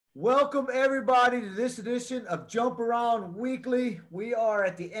Welcome everybody to this edition of Jump Around Weekly. We are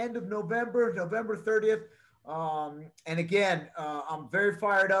at the end of November, November 30th. And again, I'm very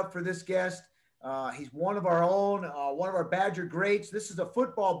fired up for this guest. He's one of our own, one of our Badger greats. This is a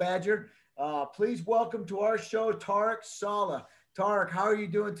football Badger. Please welcome to our show, Tarek Saleh. Tarek, how are you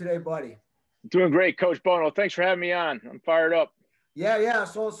doing today, buddy? Doing great, Coach Bono. Thanks for having me on. I'm fired up. Yeah.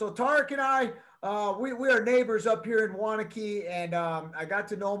 So Tarek and I, we are neighbors up here in Wanakee, and I got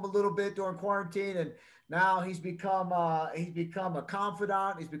to know him a little bit during quarantine, and now he's become a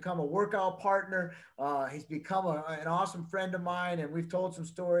confidant. He's become a workout partner. He's become an awesome friend of mine, and we've told some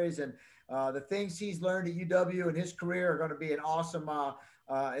stories, and the things he's learned at UW in his career are going to be an awesome.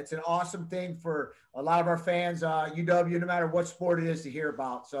 It's an awesome thing for a lot of our fans, UW, no matter what sport it is, to hear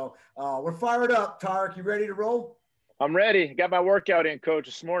about. So we're fired up, Tarek. You ready to roll? I'm ready. Got my workout in, Coach,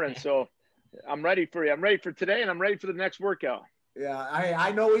 this morning, so I'm ready for you. I'm ready for today, and I'm ready for the next workout. Yeah,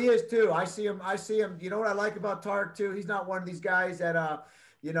 I know he is too. I see him. I see him. You know what I like about Tarek too? He's not one of these guys that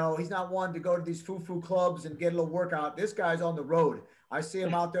he's not one to go to these foo clubs and get a little workout. This guy's on the road. I see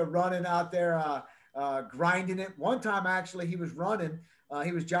him out there running out there, grinding it. One time actually, he was running,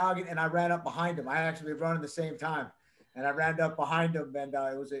 he was jogging, and I ran up behind him. I actually run at the same time, and I ran up behind him, and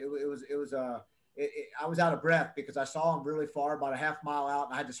I was out of breath because I saw him really far, about a half mile out,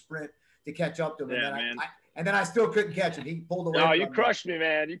 and I had to sprint to catch up to him. Yeah, And then man. I still couldn't catch him. He pulled away No, from you me. crushed me,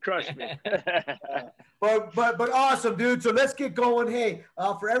 man. You crushed me. But awesome, dude. So let's get going. Hey,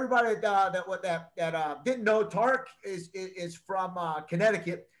 for everybody that didn't know, Tark is from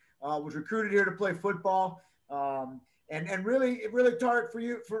Connecticut. Was recruited here to play football. And really Tark,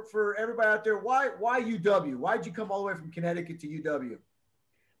 for everybody out there, why UW? Why'd you come all the way from Connecticut to UW?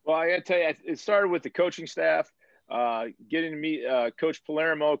 Well, I got to tell you, it started with the coaching staff, getting to meet Coach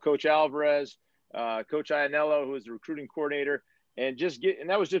Palermo, Coach Alvarez, Coach Ianello, who was the recruiting coordinator, and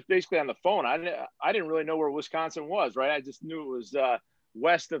that was just basically on the phone. I didn't really know where Wisconsin was, right? I just knew it was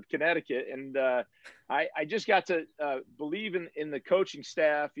west of Connecticut, and I just got to believe in the coaching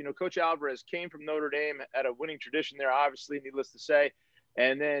staff. You know, Coach Alvarez came from Notre Dame, had a winning tradition there, obviously, needless to say,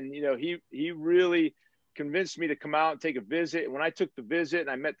 and then he really convinced me to come out and take a visit. When I took the visit and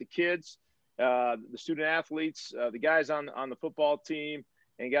I met the kids, the student athletes, the guys on the football team,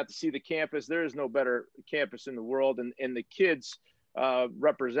 and got to see the campus, there is no better campus in the world. And the kids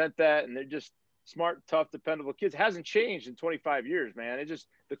represent that, and they're just smart, tough, dependable kids. Hasn't changed in 25 years, man. It just,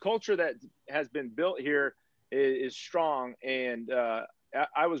 the culture that has been built here is strong. And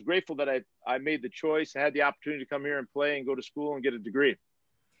I was grateful that I made the choice, had the opportunity to come here and play and go to school and get a degree.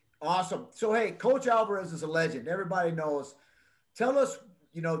 Awesome. So, hey, Coach Alvarez is a legend. Everybody knows. Tell us,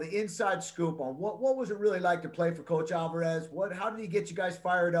 the inside scoop on what was it really like to play for Coach Alvarez? How did he get you guys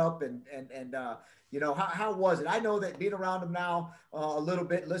fired up, and how was it? I know that being around him now a little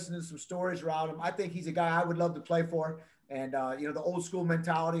bit, listening to some stories around him, I think he's a guy I would love to play for, and the old school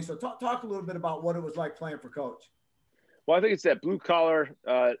mentality. So, talk a little bit about what it was like playing for Coach. Well, I think it's that blue collar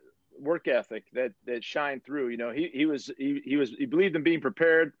work ethic that shined through. He believed in being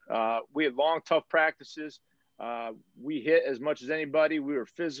prepared. We had long, tough practices. We hit as much as anybody. We were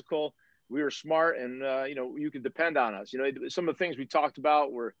physical. We were smart, and you could depend on us. Some of the things we talked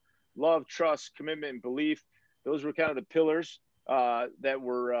about were love, trust, commitment, and belief. Those were kind of the pillars that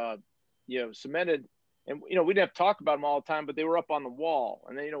were cemented. And we didn't have to talk about them all the time, but they were up on the wall.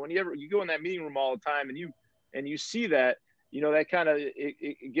 And then when you go in that meeting room all the time, and you see that, that kind of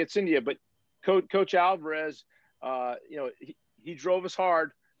it gets into you. But Coach Alvarez, he drove us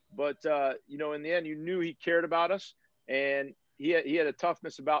hard, but in the end, you knew he cared about us, and he had a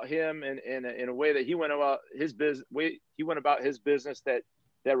toughness about him, and in a way that he went about his business. He went about his business that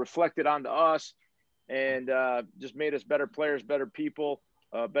reflected onto us, and just made us better players, better people,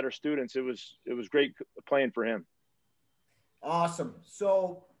 better students. It was great playing for him. Awesome.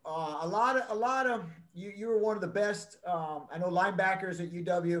 So a lot of you were one of the best. I know linebackers at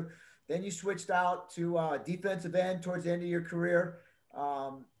UW. Then you switched out to defensive end towards the end of your career.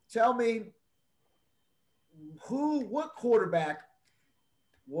 Tell me, what quarterback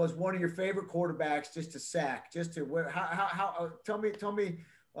was one of your favorite quarterbacks just to sack, just to where? How? Tell me.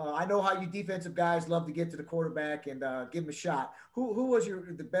 I know how you defensive guys love to get to the quarterback and give him a shot. Who was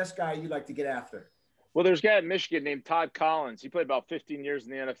the best guy you like to get after? Well, there's a guy in Michigan named Todd Collins. He played about 15 years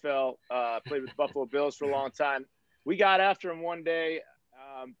in the NFL, played with the Buffalo Bills for a long time. We got after him one day,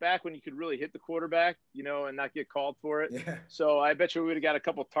 back when you could really hit the quarterback, and not get called for it. Yeah. So I bet you we would have got a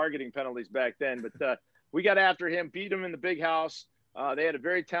couple targeting penalties back then. But we got after him, beat him in the big house. They had a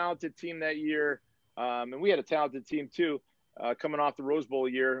very talented team that year, and we had a talented team too, coming off the Rose Bowl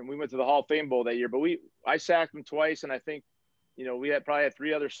year. And we went to the Hall of Fame Bowl that year. But I sacked him twice, and I think we had probably had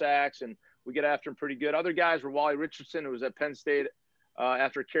 3 other sacks, and we get after him pretty good. Other guys were Wally Richardson, who was at Penn State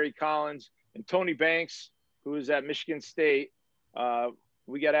after Kerry Collins, and Tony Banks, who was at Michigan State.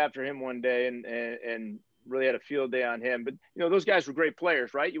 We got after him one day and really had a field day on him. But, those guys were great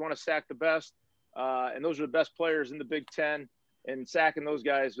players, right? You want to sack the best, and those are the best players in the Big Ten, and sacking those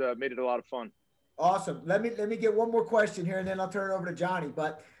guys made it a lot of fun. Awesome. Let me get one more question here, and then I'll turn it over to Johnny.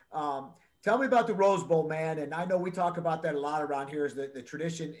 But tell me about the Rose Bowl, man. And I know we talk about that a lot around here, is the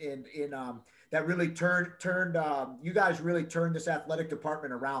tradition in that really turned you guys really turned this athletic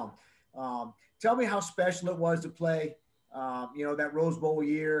department around. Tell me how special it was to play, that Rose Bowl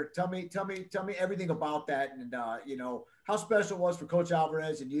year. Tell me everything about that, and how special it was for Coach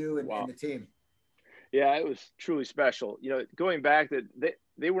Alvarez and you and, Wow. and the team. Yeah, it was truly special. Going back, that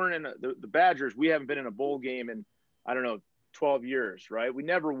they weren't in the Badgers. We haven't been in a bowl game in, I don't know, 12 years, right? We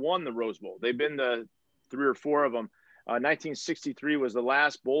never won the Rose Bowl. They've been to 3 or 4 of them. 1963 was the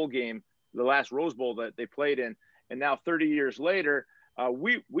last bowl game, the last Rose Bowl that they played in. And now 30 years later,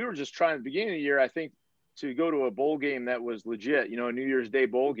 we were just trying at the beginning of the year, I think, to go to a bowl game that was legit, a New Year's Day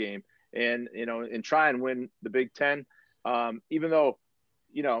bowl game, and try and win the Big Ten. Even though,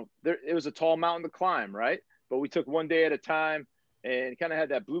 it was a tall mountain to climb, right? But we took one day at a time and kind of had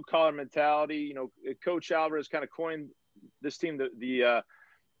that blue collar mentality. Coach Alvarez kind of coined this team the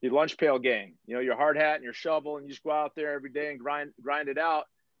lunch pail gang. Your hard hat and your shovel, and you just go out there every day and grind it out.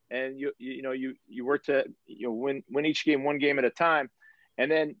 And you work to win each game one game at a time.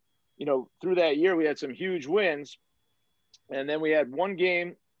 And then through that year we had some huge wins, and then we had one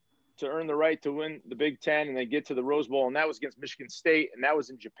game to earn the right to win the Big Ten and then get to the Rose Bowl, and that was against Michigan State, and that was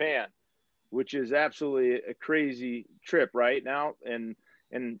in Japan, which is absolutely a crazy trip right now. And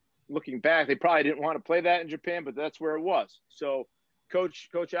looking back, they probably didn't want to play that in Japan, but that's where it was. So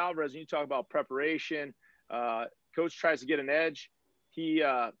Coach Alvarez, and you talk about preparation, Coach tries to get an edge. He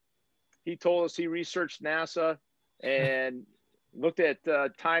told us he researched NASA and looked at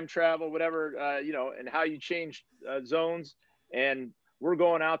time travel, whatever, and how you change zones. And we're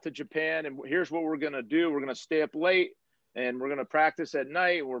going out to Japan, and here's what we're going to do. We're going to stay up late, and we're going to practice at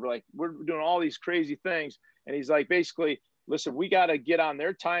night. We're doing all these crazy things. And he's like, basically, listen, we got to get on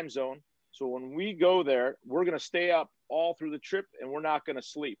their time zone. So when we go there, we're going to stay up all through the trip, and we're not going to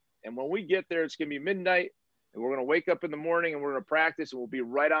sleep. And when we get there, it's going to be midnight, and we're going to wake up in the morning, and we're going to practice, and we'll be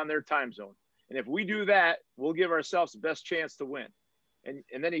right on their time zone. And if we do that, we'll give ourselves the best chance to win.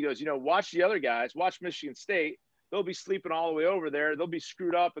 And then he goes, watch the other guys, watch Michigan State. They'll be sleeping all the way over there. They'll be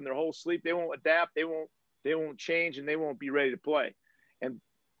screwed up in their whole sleep. They won't adapt. They won't change, and they won't be ready to play. And,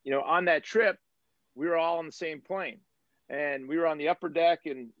 on that trip, we were all on the same plane, and we were on the upper deck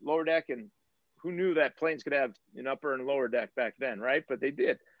and lower deck. And who knew that planes could have an upper and lower deck back then, right? But they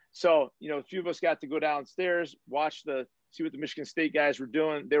did. So, a few of us got to go downstairs, see what the Michigan State guys were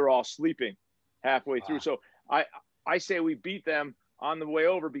doing. They were all sleeping halfway through. So I say we beat them on the way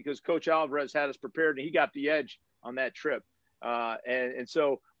over because Coach Alvarez had us prepared, and he got the edge on that trip. And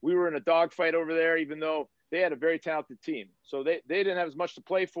so we were in a dogfight over there, even though they had a very talented team. So they didn't have as much to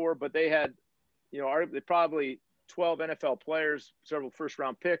play for, but they had, they probably 12 NFL players, several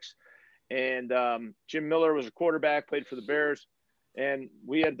first-round picks. And Jim Miller was a quarterback, played for the Bears. And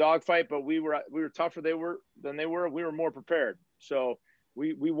we had a dogfight, but we were tougher than they were. We were more prepared. So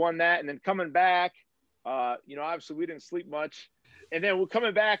we won that. And then coming back, obviously we didn't sleep much. And then we're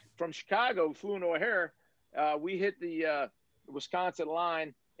coming back from Chicago, flew into O'Hare. We hit the Wisconsin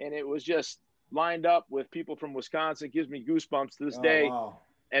line, and it was just lined up with people from Wisconsin. It gives me goosebumps to this day. Wow.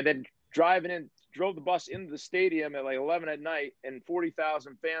 And then drove the bus into the stadium at like 11 at night, and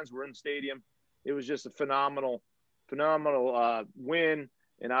 40,000 fans were in the stadium. It was just a phenomenal win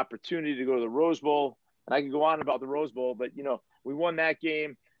and opportunity to go to the Rose Bowl. And I could go on about the Rose Bowl, but, we won that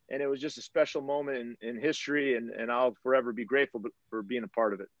game, and it was just a special moment in history, and I'll forever be grateful for being a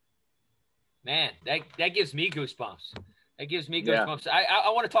part of it. Man, that gives me goosebumps. That gives me goosebumps. Yeah. I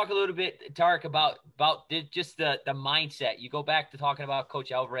want to talk a little bit, Tarek, about just the mindset. You go back to talking about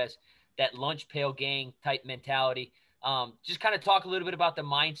Coach Alvarez, that lunch pail gang type mentality. Just kind of talk a little bit about the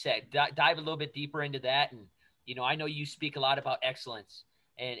mindset. Dive a little bit deeper into that. And, I know you speak a lot about excellence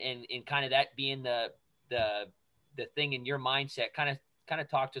and kind of that being the thing in your mindset. Kind of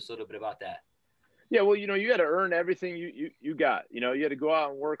talk to us a little bit about that. Yeah, well, you had to earn everything you got. You had to go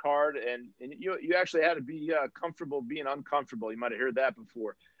out and work hard, and you actually had to be comfortable being uncomfortable. You might have heard that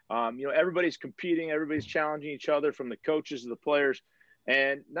before. Everybody's competing, everybody's challenging each other, from the coaches to the players,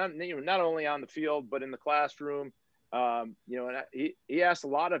 and not only on the field but in the classroom. And he asked a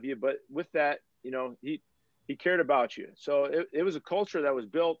lot of you, but with that, he cared about you. So it was a culture that was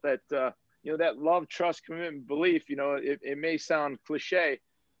built that that love, trust, commitment, belief, it may sound cliche,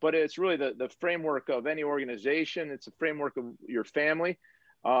 but it's really the framework of any organization. It's a framework of your family.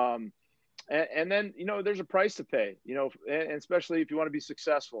 And then, there's a price to pay, and especially if you want to be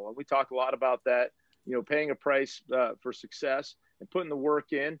successful. And we talk a lot about that, paying a price for success and putting the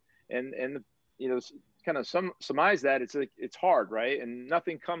work in and kind of surmise that it's hard, right? And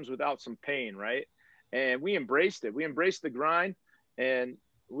nothing comes without some pain, right? And we embraced it. We embraced the grind, and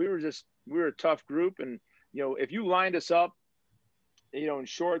we were a tough group. And, if you lined us up, in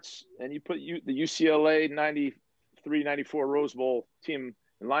shorts and you put the UCLA 93, 94 Rose Bowl team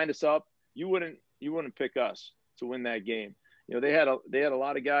and lined us up, you wouldn't pick us to win that game. They had a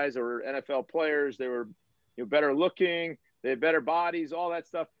lot of guys that were NFL players. They were, better looking. They had better bodies, all that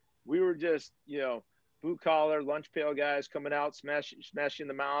stuff. We were just, blue collar, lunch pail guys coming out, smash you in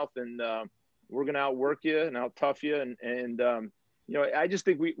the mouth, and we're going to outwork you and out tough you. And I just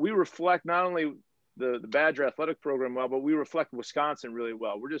think we reflect not only the Badger athletic program well, but we reflect Wisconsin really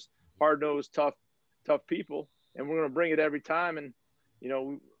well. We're just hard-nosed, tough people, and we're going to bring it every time. And,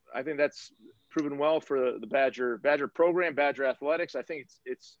 I think that's proven well for the Badger program, Badger athletics. I think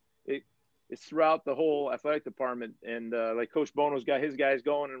it's throughout the whole athletic department. And like Coach Bono's got his guys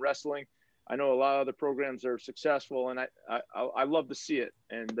going and wrestling. I know a lot of other programs are successful, and I love to see it.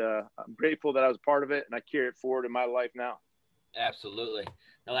 And I'm grateful that I was part of it, and I carry it forward in my life now. Absolutely.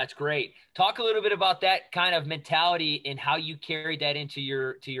 No, that's great. Talk a little bit about that kind of mentality and how you carried that into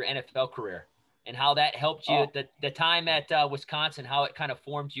your NFL career and how that helped you the time at Wisconsin, how it kind of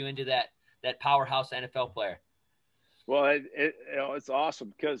formed you into that powerhouse NFL player. Well, it's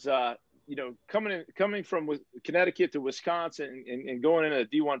awesome because, coming from Connecticut to Wisconsin and going into a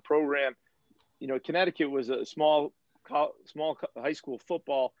D1 program, Connecticut was a small high school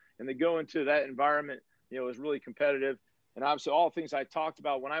football, and to go into that environment, was really competitive. And obviously all the things I talked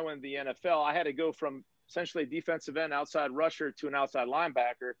about when I went to the NFL, I had to go from essentially a defensive end outside rusher to an outside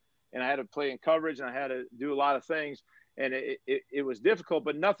linebacker. And I had to play in coverage, and I had to do a lot of things. And it was difficult,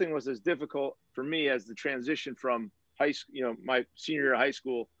 but nothing was as difficult for me as the transition from high school, my senior year of high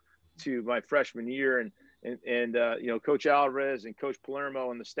school to my freshman year. And Coach Alvarez and Coach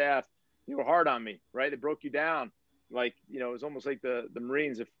Palermo and the staff, they were hard on me, right? They broke you down. Like, it was almost like the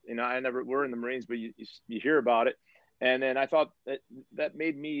Marines. If I never were in the Marines, but you hear about it. And then I thought that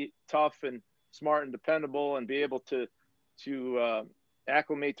made me tough and smart and dependable and be able to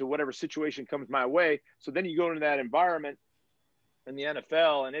acclimate to whatever situation comes my way. So then you go into that environment in the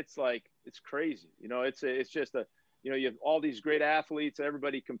NFL, and it's like, it's crazy. It's just you have all these great athletes,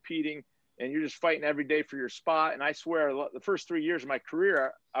 everybody competing, and you're just fighting every day for your spot. And I swear the first 3 years of my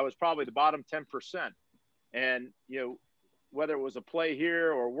career, I was probably the bottom 10%. And, whether it was a play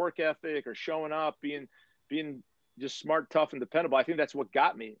here or work ethic or showing up, being just smart, tough, and dependable, I think that's what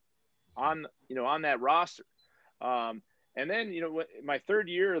got me on that roster. And then, my third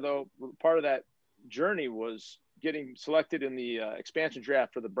year, though, part of that journey was getting selected in the expansion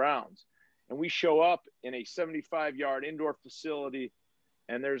draft for the Browns. And we show up in a 75-yard indoor facility,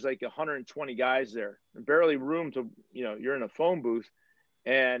 and there's like 120 guys there, and barely room to, you're in a phone booth,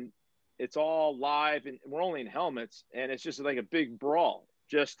 and it's all live, and we're only in helmets, and it's just like a big brawl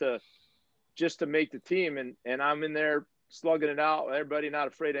just to make the team. And I'm in there slugging it out with everybody, not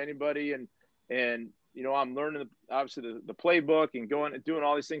afraid of anybody. And I'm learning obviously the playbook and going and doing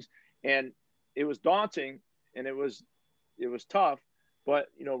all these things. And it was daunting, and it was tough, but,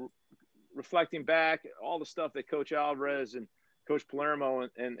 reflecting back, all the stuff that Coach Alvarez and Coach Palermo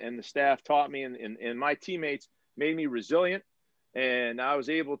and the staff taught me and my teammates made me resilient. And I was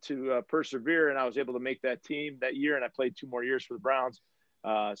able to persevere, and I was able to make that team that year. And I played 2 more years for the Browns.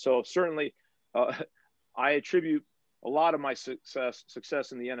 So certainly I attribute a lot of my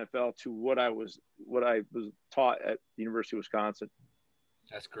success in the NFL to what I was taught at the University of Wisconsin.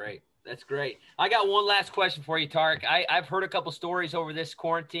 That's great. That's great. I got one last question for you, Tarek. I've heard a couple stories over this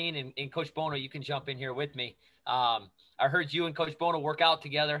quarantine, and Coach Bono, you can jump in here with me. I heard you and Coach Bono work out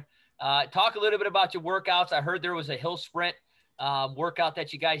together. Talk a little bit about your workouts. I heard there was a hill sprint workout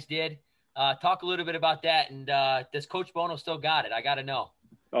that you guys did. Talk a little bit about that. And does Coach Bono still got it? I got to know.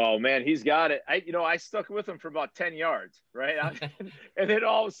 Oh man, he's got it. I stuck with him for about 10 yards, right? And then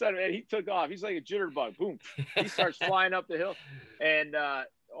all of a sudden, man, he took off. He's like a jitterbug. Boom. He starts flying up the hill. And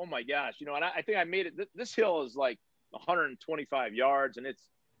oh my gosh, and I think I made it. This hill is like 125 yards, and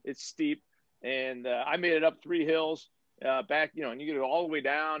it's steep. And I made it up 3 hills back, and you get it all the way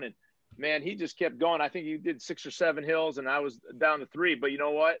down. And man, he just kept going. I think he did 6 or 7 hills, and I was down to 3. But you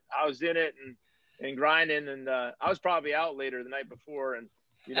know what? I was in it and grinding, and I was probably out later the night before, and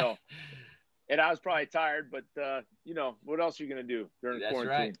and I was probably tired. But what else are you gonna do during quarantine?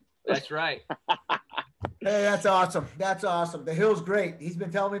 Right. That's right. Hey, that's awesome. That's awesome. The hill's great. He's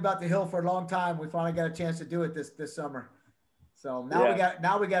been telling me about the hill for a long time. We finally got a chance to do it this summer. So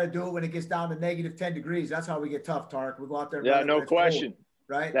now we got to do it when it gets down to -10 degrees. That's how we get tough, Tarek. We go out there and run it no when it's question. cold,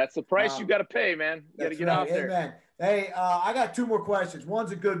 right? That's the price you got to pay, man. You got to get out there. Amen. Hey, I got two more questions.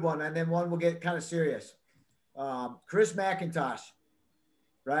 One's a good one, and then one will get kind of serious. Chris McIntosh,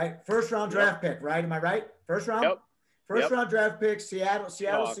 right? First round draft pick, right? Am I right? First round? Yep. First round draft pick, Seattle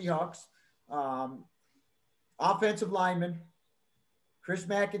Seahawks. Offensive lineman, Chris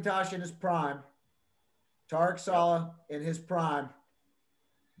McIntosh in his prime, Tarek Saleh in his prime.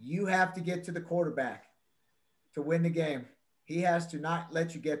 You have to get to the quarterback to win the game. He has to not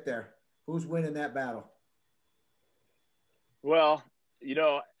let you get there. Who's winning that battle? Well,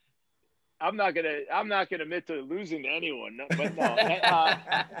 I'm not gonna admit to losing to anyone, but no,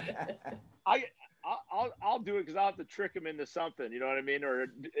 I'll do it because I'll have to trick him into something, you know what I mean, or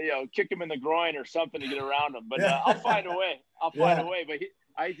kick him in the groin or something to get around him. But I'll find a way. But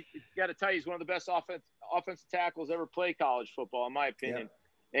I got to tell you, he's one of the best offensive tackles ever play college football, in my opinion,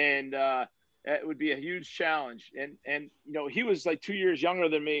 and it would be a huge challenge. And he was like 2 years younger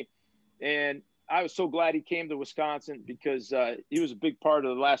than me, and I was so glad he came to Wisconsin because he was a big part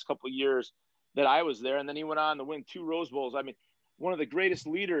of the last couple of years that I was there. And then he went on to win 2 Rose Bowls. I mean, one of the greatest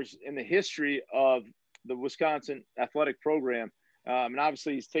leaders in the history of the Wisconsin athletic program. And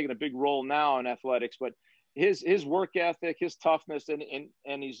obviously he's taken a big role now in athletics, but his work ethic, his toughness,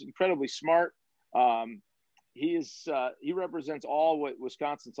 and he's incredibly smart. He represents all what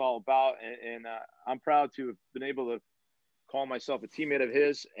Wisconsin's all about. And I'm proud to have been able to call myself a teammate of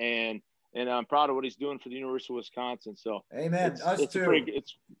his, and I'm proud of what he's doing for the University of Wisconsin. So amen. It's a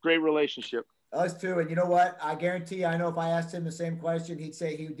great relationship. Us too. And you know what? I guarantee, I know if I asked him the same question, he'd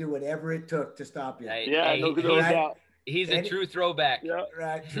say he would do whatever it took to stop you. No doubt. He's a true throwback. Yeah.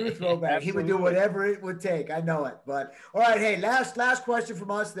 Right. True throwback. He would do whatever it would take. I know it. But all right. Hey, last question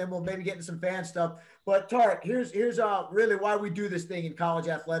from us. Then we'll maybe get into some fan stuff. But Tarek, here's really why we do this thing in college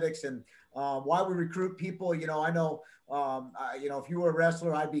athletics and why we recruit people. I know, if you were a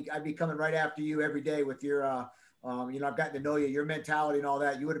wrestler, I'd be coming right after you every day with your, I've gotten to know you, your mentality and all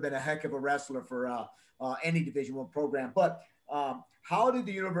that. You would have been a heck of a wrestler for any Division I program. But how did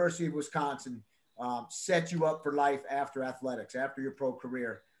the University of Wisconsin set you up for life after athletics, after your pro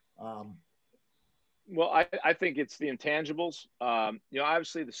career? Well, I think it's the intangibles.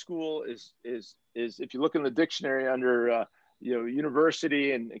 Obviously the school is if you look in the dictionary under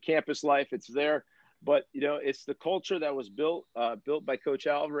university and campus life, it's there. But it's the culture that was built by Coach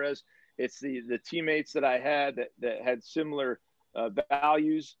Alvarez. It's the teammates that I had that had similar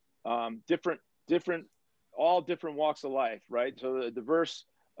values, different walks of life, right? So a diverse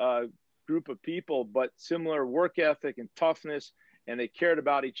group of people, but similar work ethic and toughness, and they cared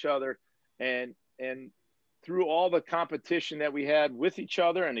about each other. And through all the competition that we had with each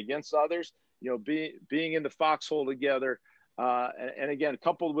other and against others, being in the foxhole together, and again,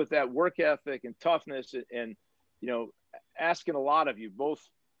 coupled with that work ethic and toughness and asking a lot of you, both,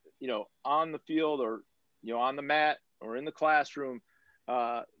 on the field or, on the mat or in the classroom,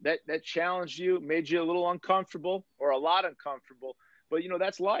 that challenged you, made you a little uncomfortable or a lot uncomfortable, but,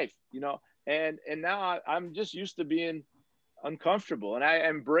 that's life, and now I'm just used to being uncomfortable, and I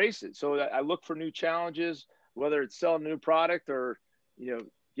embrace it. So I look for new challenges, whether it's selling a new product or,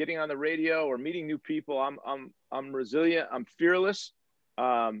 getting on the radio or meeting new people. I'm resilient. I'm fearless.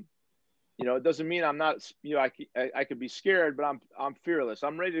 It doesn't mean I'm not, I could be scared, but I'm fearless.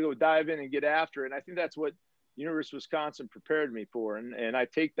 I'm ready to go dive in and get after it. And I think that's what University of Wisconsin prepared me for. And I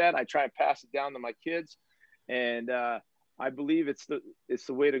take that, I try and pass it down to my kids. And I believe it's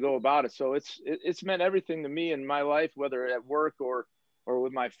the way to go about it. So it's meant everything to me in my life, whether at work or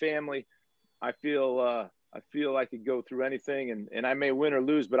with my family. I feel I could go through anything, and I may win or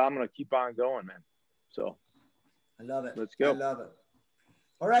lose, but I'm going to keep on going, man. So I love it. Let's go. I love it.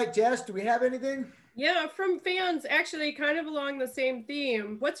 All right, Jess, do we have anything? Yeah, from fans, actually kind of along the same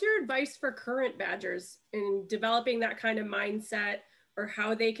theme. What's your advice for current Badgers in developing that kind of mindset, or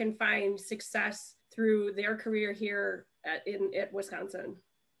how they can find success through their career here at Wisconsin?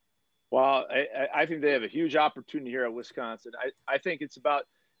 Well, I think they have a huge opportunity here at Wisconsin. I think it's about,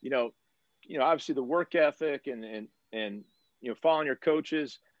 obviously the work ethic and following your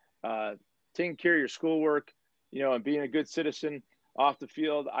coaches, taking care of your schoolwork, and being a good citizen off the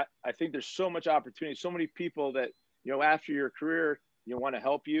field. I think there's so much opportunity, so many people that, after your career, want to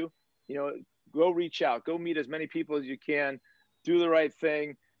help you, go reach out, go meet as many people as you can, do the right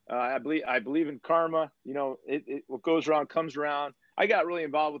thing. I believe in karma. What goes around comes around. I got really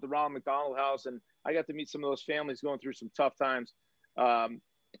involved with the Ronald McDonald House, and I got to meet some of those families going through some tough times.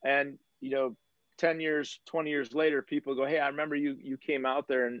 And, 10 years, 20 years later, people go, hey, I remember you came out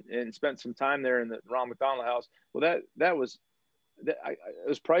there and spent some time there in the Ronald McDonald House. Well, it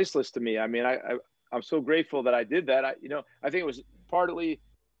was priceless to me. I mean, I'm so grateful that I did that. I think it was partly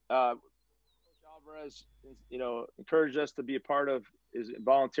Coach Alvarez, encouraged us to be a part of is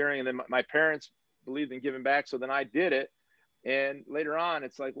volunteering. And then my parents believed in giving back. So then I did it. And later on,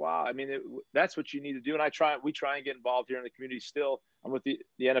 it's like, wow, I mean, that's what you need to do. And we try and get involved here in the community still. I'm with the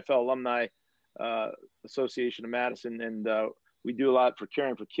NFL Alumni Association of Madison, and we do a lot for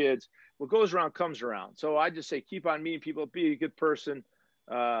caring for kids. What goes around comes around. So I just say, keep on meeting people, be a good person,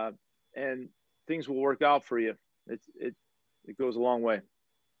 and things will work out for you. It goes a long way.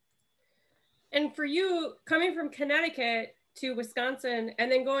 And for you, coming from Connecticut to Wisconsin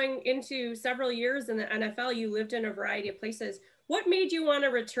and then going into several years in the NFL, you lived in a variety of places. What made you want to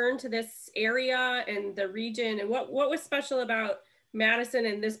return to this area and the region? And what was special about Madison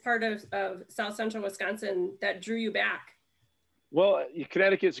and this part of South Central Wisconsin that drew you back? Well,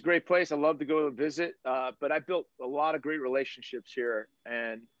 Connecticut's a great place. I love to go visit, but I built a lot of great relationships here.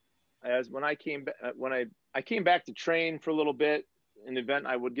 And when I came back to train for a little bit, in the event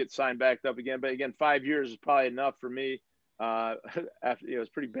I would get signed back up again. But again, 5 years is probably enough for me. After I was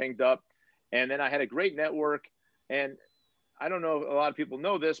pretty banged up, and then I had a great network. And I don't know if a lot of people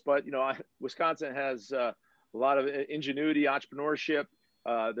know this, but Wisconsin has a lot of ingenuity, entrepreneurship.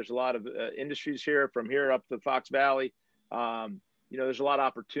 There's a lot of industries here, from here up to Fox Valley. There's a lot of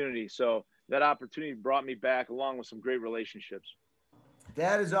opportunity. So that opportunity brought me back, along with some great relationships.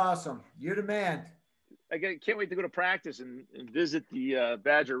 That is awesome. You're the man. I can't wait to go to practice and visit the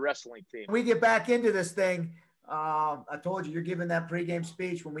Badger wrestling team. When we get back into this thing, I told you, you're giving that pregame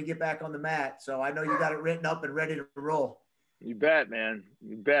speech when we get back on the mat. So I know you got it written up and ready to roll. You bet, man.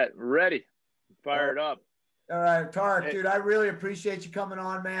 You bet. Ready. Fired up. All right, Tarek, dude, I really appreciate you coming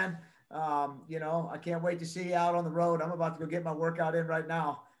on, man. I can't wait to see you out on the road. I'm about to go get my workout in right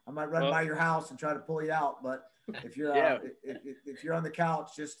now. I might run by your house and try to pull you out, but if you're if you're on the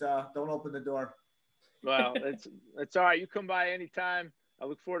couch, just don't open the door. Well, it's all right. You come by anytime. I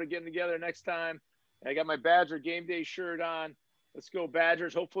look forward to getting together next time. I got my Badger game day shirt on. Let's go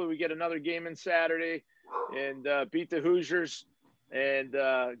Badgers. Hopefully we get another game in Saturday and beat the Hoosiers, and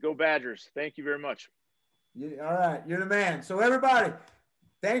go Badgers. Thank you very much. All right. You're the man. So everybody,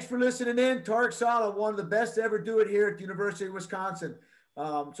 thanks for listening in. Tarek Saleh, one of the best to ever do it here at the University of Wisconsin.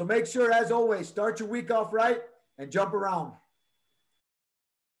 So make sure, as always, start your week off right and jump around.